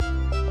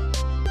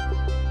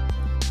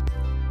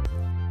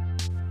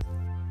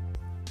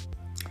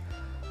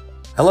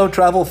Hello,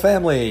 travel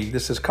family.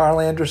 This is Carl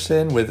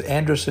Anderson with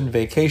Anderson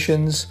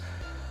Vacations,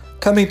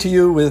 coming to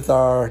you with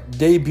our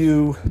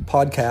debut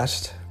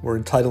podcast. We're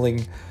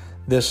entitling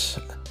this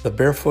The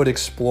Barefoot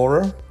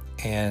Explorer,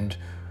 and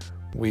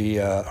we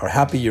are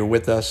happy you're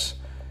with us.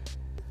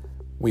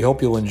 We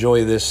hope you'll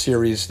enjoy this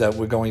series that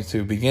we're going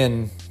to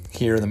begin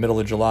here in the middle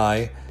of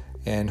July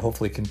and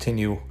hopefully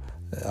continue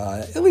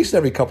at least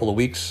every couple of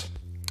weeks.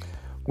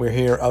 We're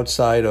here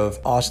outside of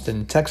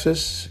Austin,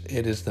 Texas.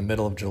 It is the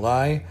middle of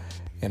July.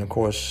 And of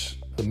course,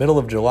 the middle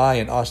of July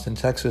in Austin,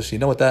 Texas, you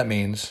know what that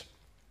means.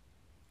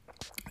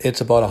 It's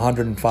about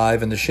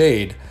 105 in the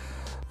shade,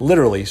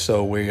 literally.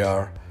 So we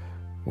are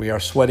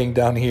sweating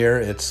down here.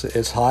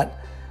 It's hot,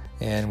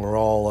 and we're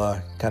all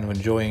kind of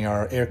enjoying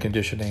our air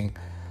conditioning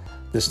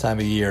this time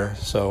of year.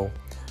 So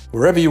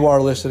wherever you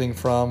are listening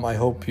from, I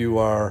hope you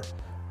are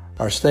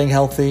staying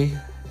healthy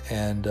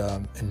and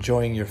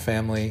enjoying your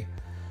family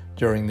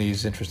during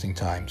these interesting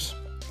times.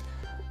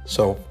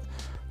 So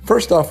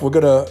first off, we're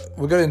gonna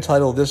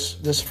entitle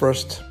this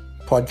first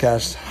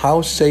podcast,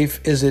 "How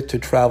Safe Is It to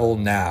Travel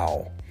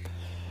Now?"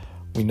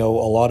 We know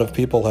a lot of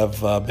people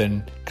have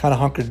been kind of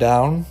hunkered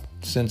down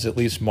since at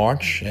least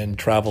March, and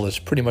travel has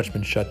pretty much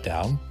been shut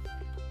down.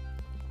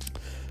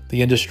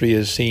 The industry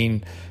has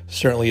seen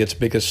certainly its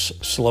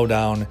biggest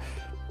slowdown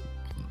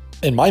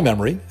in my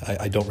memory.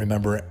 I don't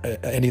remember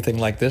anything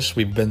like this.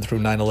 We've been through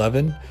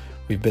 9/11.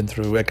 We've been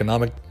through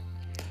economic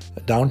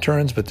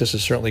downturns, but this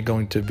is certainly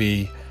going to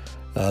be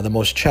the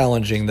most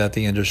challenging that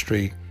the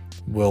industry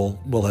will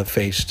have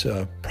faced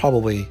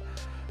probably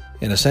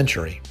in a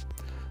century.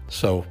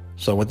 So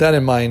with that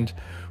in mind,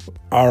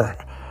 our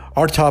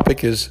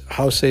topic is,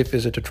 how safe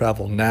is it to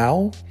travel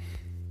now?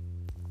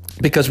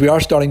 Because we are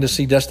starting to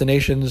see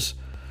destinations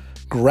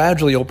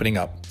gradually opening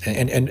up.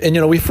 And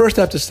you know, we first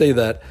have to say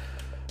that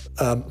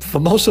for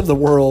most of the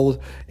world,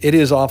 it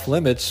is off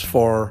limits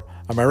for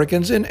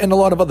Americans and a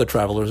lot of other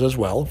travelers as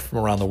well from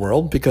around the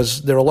world,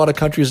 because there are a lot of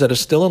countries that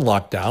are still in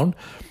lockdown.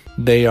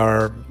 They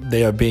are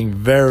being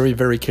very,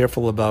 very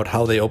careful about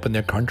how they open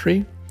their country.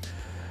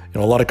 You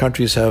know, a lot of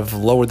countries have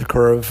lowered the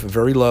curve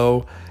very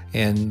low,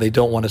 and they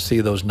don't want to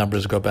see those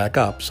numbers go back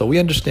up. So we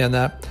understand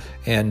that,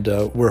 and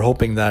we're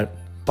hoping that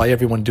by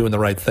everyone doing the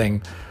right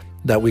thing,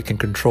 that we can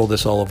control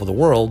this all over the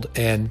world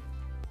and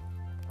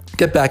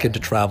get back into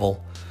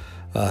travel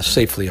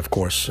safely, of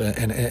course.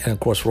 And of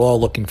course, we're all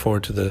looking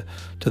forward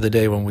to the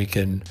day when we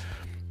can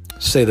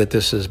say that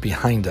this is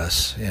behind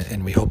us,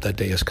 and we hope that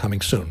day is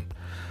coming soon.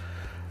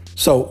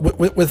 So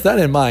with that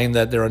in mind,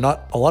 that there are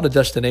not a lot of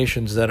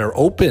destinations that are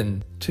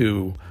open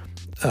to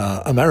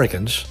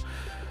Americans,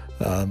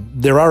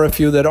 there are a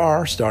few that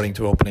are starting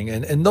to opening,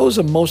 and those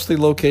are mostly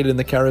located in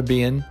the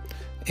Caribbean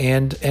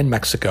and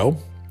Mexico,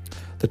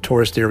 the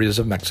tourist areas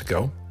of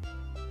Mexico.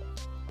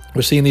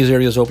 We're seeing these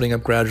areas opening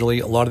up gradually.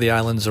 A lot of the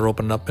islands are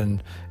opening up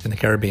in the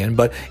Caribbean,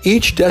 but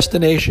each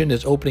destination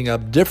is opening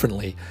up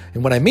differently.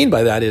 And what I mean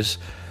by that is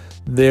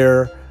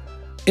they're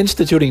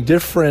instituting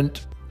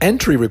different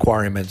entry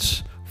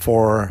requirements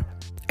for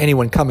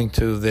anyone coming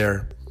to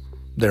their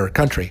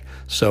country.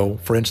 So,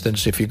 for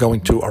instance, if you're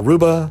going to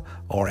Aruba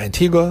or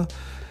Antigua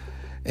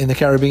in the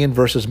Caribbean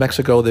versus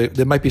Mexico,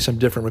 there might be some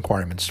different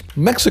requirements.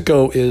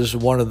 Mexico is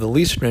one of the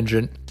least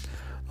stringent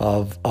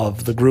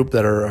of the group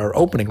that are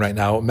opening right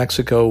now.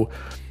 Mexico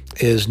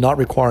is not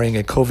requiring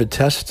a COVID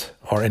test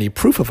or any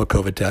proof of a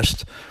COVID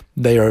test.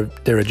 They're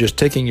just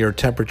taking your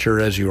temperature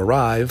as you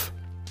arrive.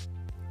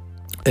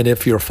 And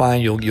if you're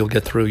fine, you'll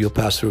get through. You'll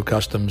pass through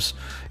customs,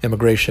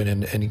 immigration,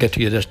 and get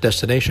to your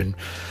destination.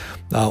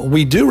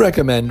 We do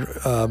recommend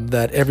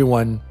that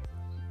everyone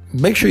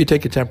make sure you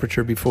take your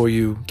temperature before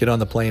you get on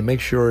the plane.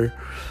 Make sure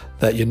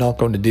that you're not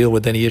going to deal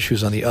with any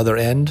issues on the other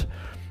end,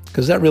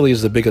 because that really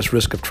is the biggest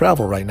risk of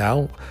travel right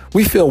now.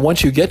 We feel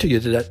once you get to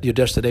your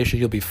destination,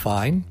 you'll be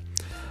fine.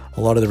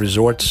 A lot of the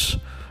resorts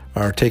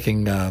are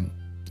taking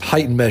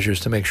heightened measures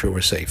to make sure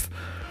we're safe.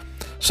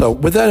 So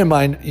with that in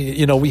mind,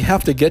 you know, we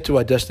have to get to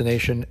our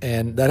destination,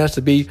 and that has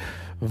to be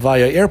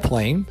via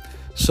airplane.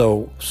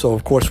 So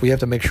of course, we have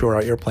to make sure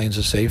our airplanes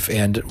are safe,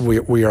 and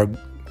we are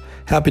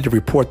happy to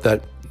report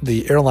that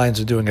the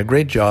airlines are doing a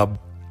great job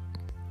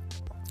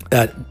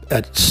at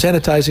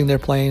sanitizing their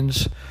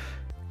planes,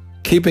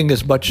 keeping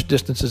as much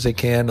distance as they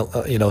can.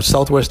 You know,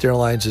 Southwest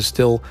Airlines is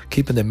still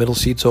keeping their middle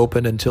seats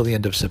open until the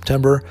end of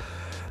September.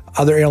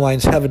 Other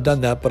airlines haven't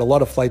done that, but a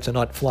lot of flights are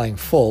not flying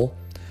full.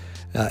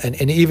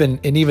 And even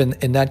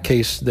in that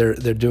case, they're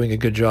doing a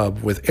good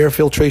job with air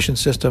filtration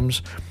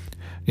systems.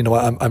 You know,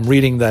 I'm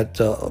reading that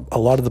a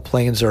lot of the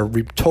planes are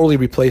totally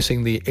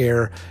replacing the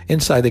air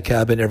inside the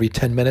cabin every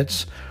 10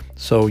 minutes.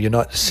 So you're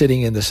not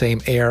sitting in the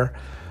same air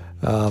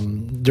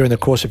during the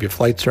course of your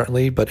flight,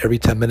 certainly, but every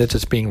 10 minutes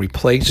it's being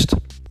replaced.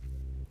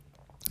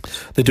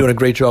 They're doing a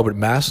great job with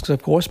masks,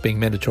 of course, being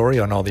mandatory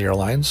on all the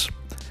airlines.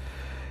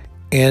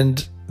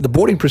 And the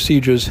boarding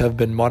procedures have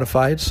been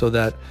modified so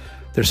that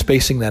they're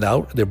spacing that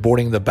out. They're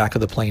boarding the back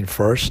of the plane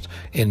first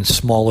in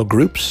smaller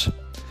groups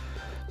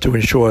to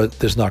ensure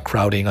there's not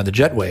crowding on the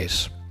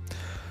jetways.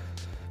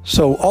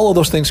 So all of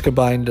those things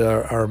combined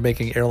are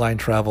making airline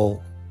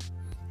travel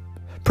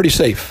pretty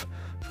safe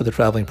for the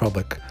traveling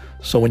public.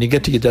 So when you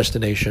get to your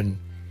destination,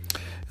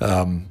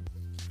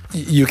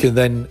 you can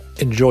then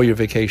enjoy your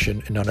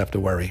vacation and not have to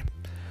worry.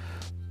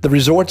 The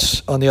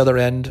resorts, on the other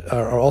end,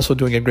 are also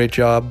doing a great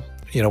job.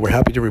 We're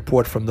happy to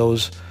report from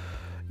those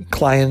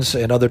clients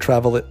and other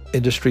travel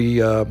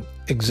industry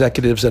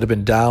executives that have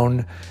been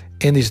down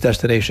in these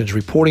destinations,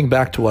 reporting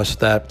back to us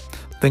that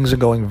things are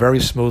going very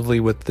smoothly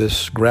with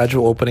this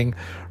gradual opening.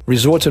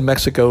 Resorts in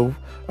Mexico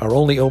are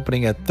only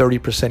opening at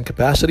 30%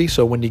 capacity,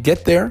 so when you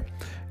get there,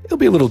 it'll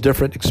be a little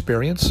different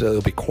experience.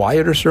 It'll be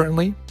quieter,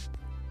 certainly.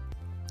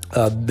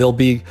 There'll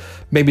be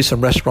maybe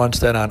some restaurants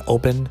that aren't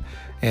open,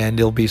 and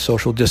there'll be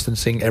social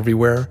distancing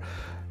everywhere.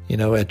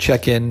 At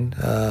check-in,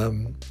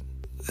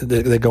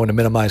 they're going to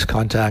minimize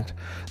contact.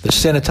 They're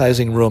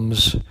sanitizing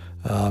rooms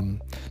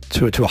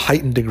to a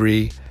heightened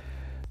degree.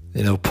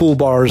 Pool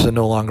bars are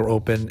no longer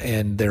open,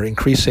 and they're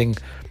increasing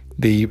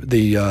the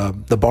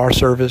bar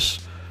service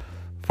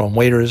from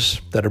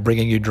waiters that are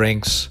bringing you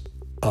drinks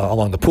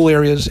along the pool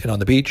areas and on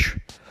the beach.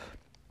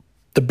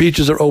 The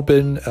beaches are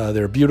open.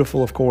 They're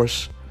beautiful, of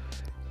course.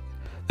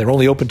 They're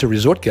only open to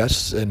resort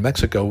guests in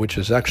Mexico, which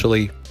is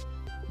actually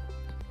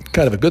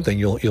kind of a good thing.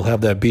 You'll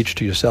have that beach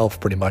to yourself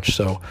pretty much.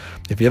 So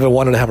if you ever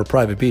wanted to have a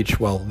private beach,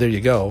 well, there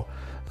you go.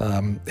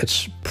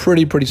 It's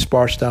pretty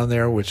sparse down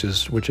there, which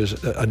is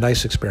a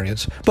nice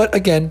experience. But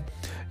again,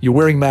 you're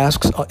wearing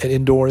masks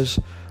indoors,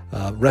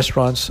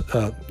 restaurants,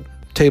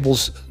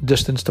 tables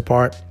distanced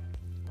apart.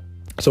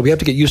 So we have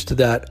to get used to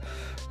that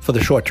for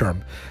the short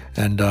term.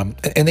 And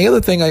the other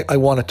thing I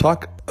want to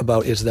talk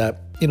about is that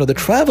the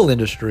travel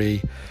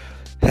industry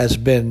has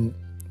been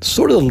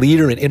sort of the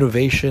leader in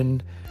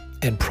innovation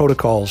and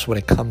protocols when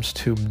it comes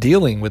to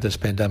dealing with this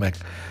pandemic.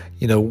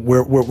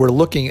 We're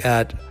looking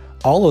at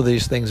all of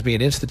these things being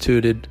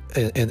instituted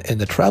in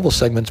the travel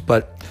segments,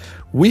 but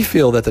we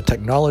feel that the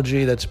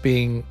technology that's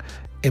being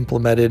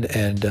implemented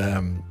and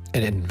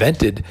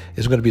invented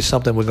is going to be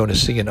something we're going to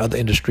see in other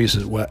industries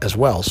as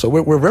well. So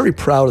we're very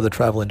proud of the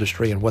travel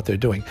industry and what they're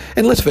doing.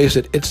 And let's face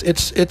it,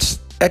 it's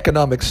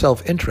economic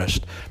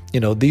self-interest.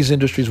 These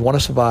industries want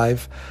to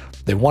survive.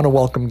 They want to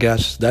welcome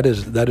guests. That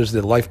is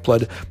their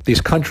lifeblood.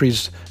 These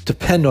countries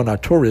depend on our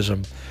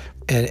tourism,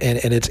 and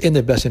it's in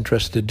their best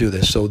interest to do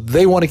this. So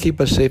they want to keep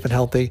us safe and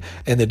healthy,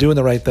 and they're doing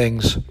the right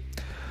things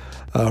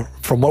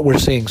from what we're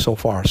seeing so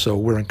far. So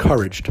we're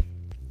encouraged.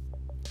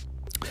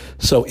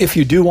 So if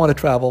you do want to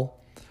travel,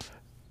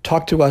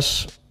 talk to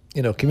us,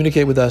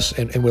 communicate with us,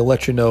 and we'll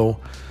let you know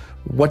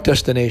what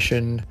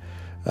destination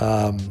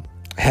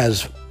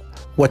has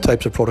what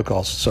types of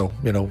protocols. So,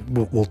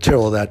 we'll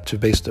tailor that to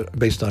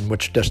based on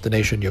which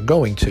destination you're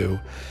going to,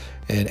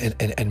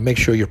 and make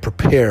sure you're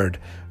prepared.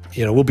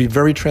 We'll be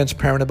very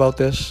transparent about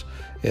this.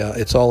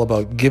 It's all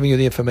about giving you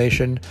the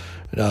information,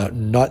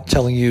 not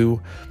telling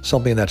you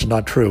something that's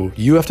not true.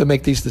 You have to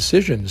make these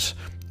decisions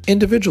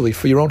individually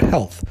for your own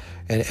health,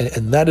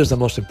 and that is the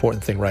most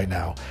important thing right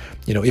now.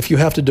 If you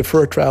have to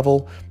defer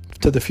travel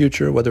to the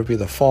future, whether it be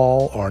the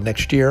fall or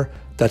next year,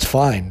 that's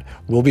fine.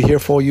 We'll be here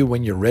for you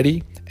when you're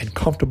ready and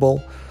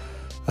comfortable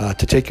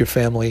to take your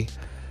family,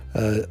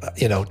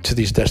 to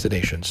these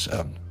destinations.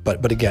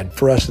 But again,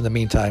 for us in the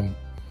meantime,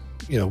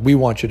 we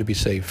want you to be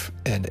safe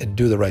and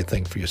do the right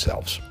thing for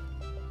yourselves.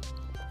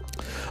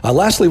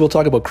 Lastly, we'll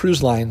talk about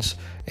cruise lines.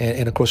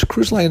 And of course,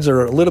 cruise lines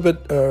are a little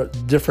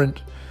bit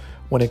different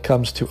when it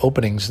comes to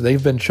openings.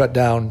 They've been shut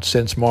down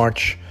since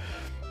March.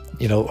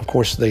 Of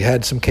course, they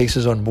had some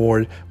cases on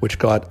board, which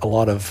got a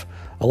lot of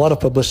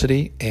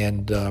publicity,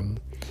 and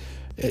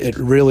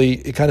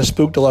it kind of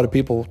spooked a lot of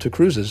people to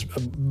cruises.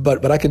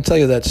 But I can tell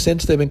you that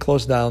since they've been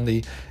closed down,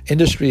 the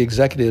industry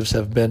executives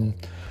have been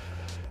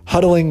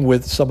huddling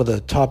with some of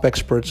the top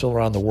experts all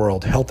around the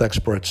world, health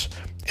experts,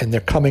 and they're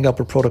coming up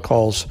with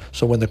protocols.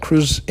 So when the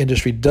cruise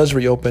industry does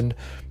reopen,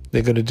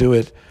 they're going to do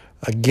it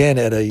again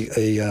at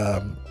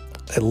a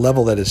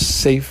level that is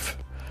safe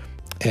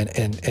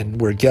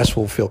and where guests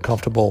will feel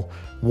comfortable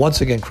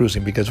once again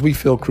cruising, because we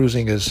feel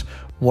cruising is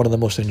one of the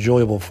most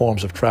enjoyable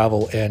forms of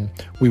travel, and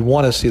we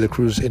want to see the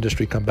cruise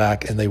industry come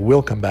back, and they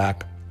will come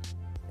back.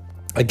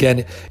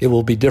 Again, it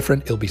will be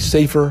different. It'll be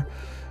safer.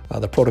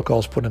 The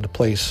protocols put into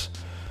place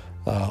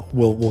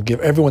will give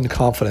everyone the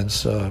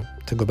confidence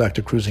to go back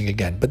to cruising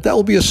again. But that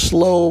will be a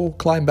slow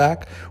climb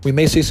back. We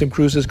may see some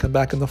cruises come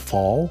back in the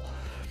fall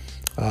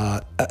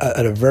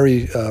at a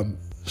very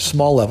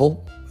small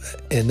level,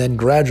 and then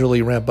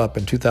gradually ramp up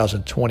in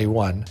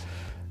 2021.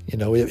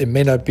 It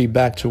may not be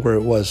back to where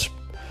it was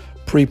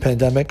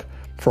pre-pandemic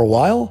for a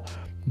while,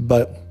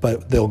 but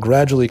they'll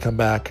gradually come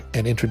back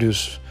and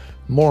introduce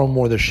more and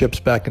more of the ships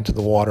back into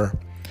the water,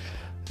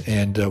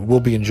 and we'll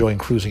be enjoying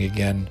cruising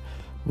again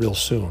real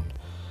soon.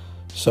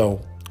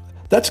 So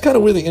that's kind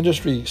of where the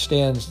industry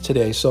stands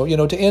today. So,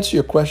 to answer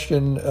your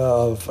question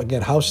of,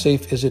 again, how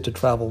safe is it to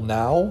travel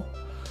now?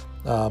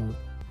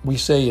 We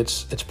say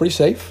it's pretty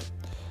safe,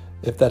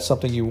 if that's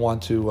something you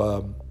want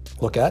to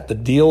look at. The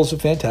deals are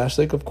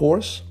fantastic, of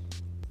course.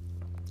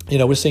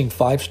 We're seeing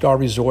 5-star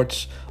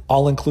resorts,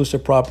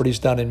 all-inclusive properties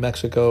down in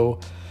Mexico,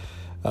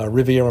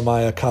 Riviera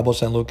Maya, Cabo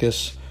San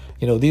Lucas,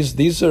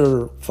 these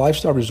are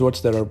 5-star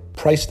resorts that are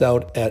priced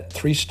out at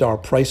 3-star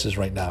prices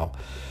right now.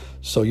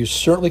 So you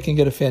certainly can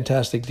get a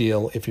fantastic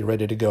deal if you're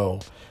ready to go.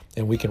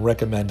 And we can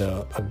recommend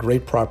a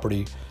great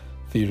property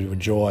for you to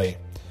enjoy,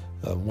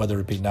 whether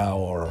it be now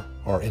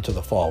or into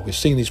the fall. We're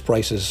seeing these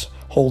prices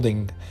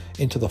holding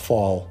into the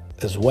fall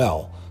as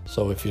well.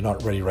 So if you're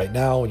not ready right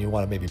now and you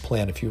want to maybe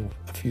plan a few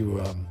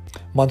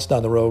months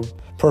down the road,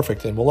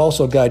 perfect. And we'll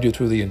also guide you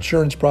through the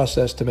insurance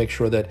process to make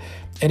sure that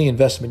any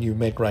investment you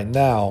make right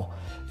now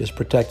is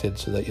protected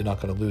so that you're not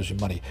going to lose your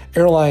money.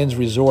 Airlines,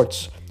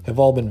 resorts have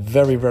all been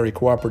very, very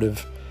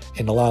cooperative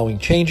in allowing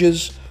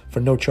changes for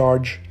no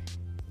charge.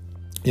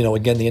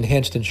 Again, the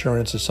enhanced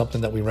insurance is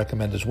something that we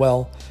recommend as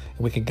well, and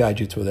we can guide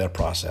you through that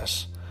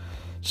process.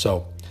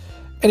 So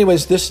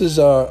anyways, this is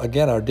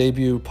again our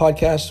debut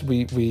podcast.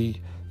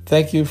 We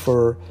thank you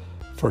for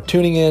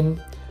tuning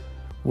in.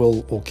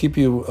 We'll keep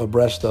you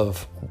abreast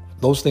of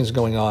those things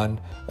going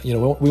on. We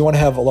want to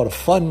have a lot of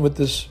fun with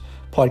this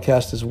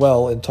podcast as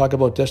well and talk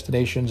about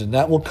destinations, and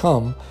that will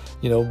come,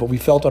 but we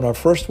felt on our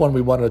first one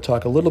we wanted to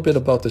talk a little bit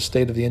about the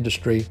state of the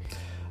industry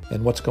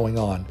and what's going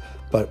on.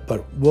 But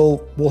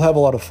we'll have a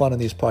lot of fun in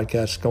these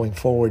podcasts going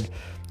forward,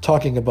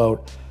 talking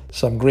about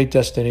some great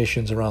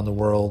destinations around the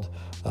world,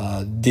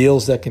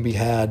 deals that can be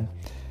had,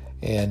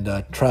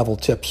 and travel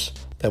tips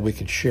that we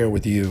can share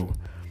with you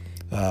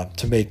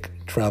to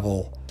make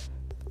travel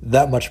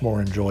that much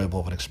more enjoyable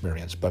of an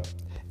experience. But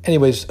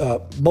anyways,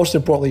 most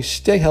importantly,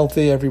 stay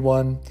healthy,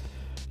 everyone.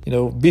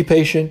 Be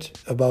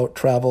patient about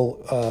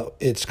travel.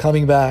 It's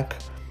coming back.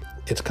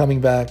 It's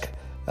coming back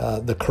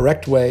the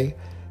correct way,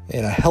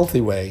 in a healthy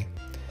way.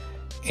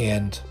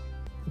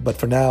 But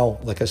for now,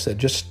 like I said,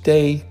 just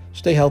stay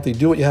healthy.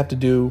 Do what you have to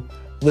do.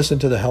 Listen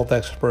to the health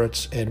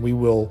experts, and we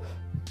will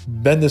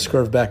bend this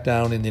curve back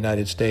down in the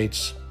United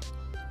States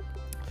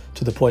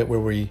to the point where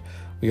we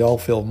all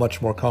feel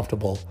much more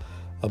comfortable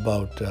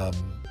about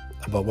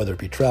whether it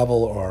be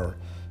travel or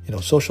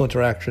social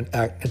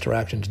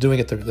interactions, doing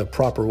it the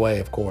proper way,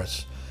 of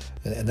course.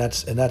 And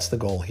that's the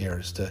goal here,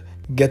 is to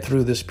get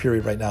through this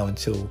period right now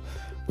until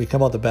we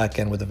come out the back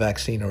end with a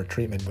vaccine or a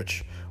treatment,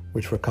 which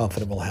we're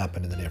confident will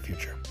happen in the near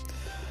future.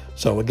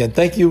 So again,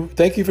 thank you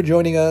for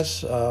joining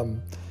us.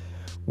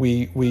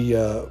 We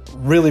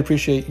really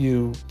appreciate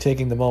you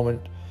taking the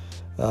moment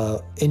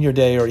in your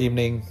day or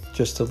evening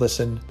just to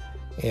listen,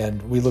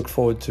 and we look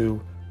forward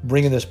to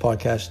bringing this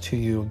podcast to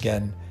you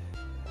again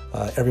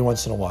every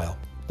once in a while.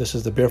 This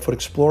is the Barefoot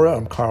Explorer.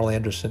 I'm Carl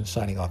Anderson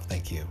signing off.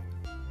 Thank you.